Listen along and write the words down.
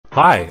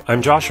Hi,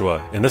 I'm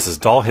Joshua, and this is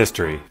Doll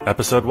History,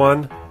 Episode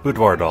 1,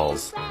 Boudoir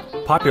Dolls.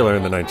 Popular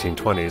in the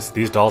 1920s,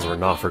 these dolls were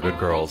not for good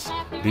girls.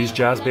 These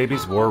jazz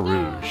babies wore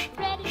rouge,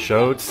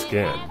 showed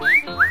skin,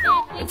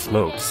 and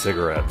smoked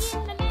cigarettes.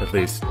 At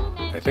least,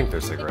 I think they're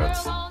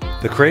cigarettes.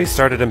 The craze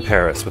started in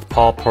Paris with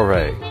Paul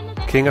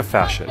Poiret, king of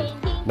fashion,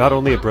 not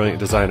only a brilliant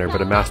designer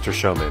but a master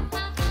showman.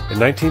 In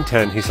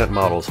 1910, he sent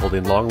models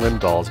holding long-limbed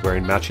dolls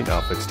wearing matching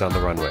outfits down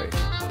the runway.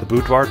 The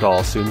boudoir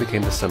doll soon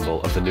became the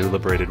symbol of the new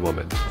liberated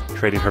woman,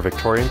 trading her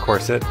Victorian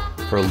corset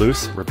for a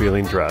loose,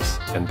 revealing dress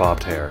and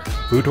bobbed hair.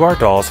 Boudoir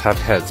dolls have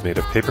heads made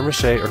of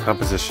papier-mâché or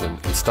composition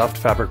and stuffed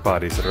fabric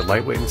bodies that are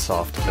lightweight and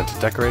soft, meant to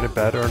decorate a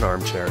bed or an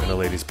armchair in a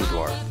lady's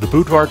boudoir. The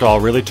boudoir doll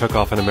really took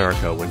off in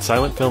America when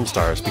silent film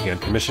stars began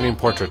commissioning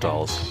portrait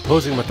dolls,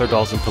 posing with their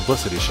dolls in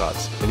publicity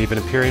shots, and even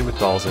appearing with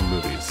dolls in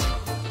movies.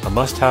 A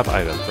must-have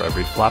item for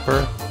every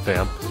flapper,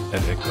 vamp,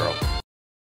 and it girl.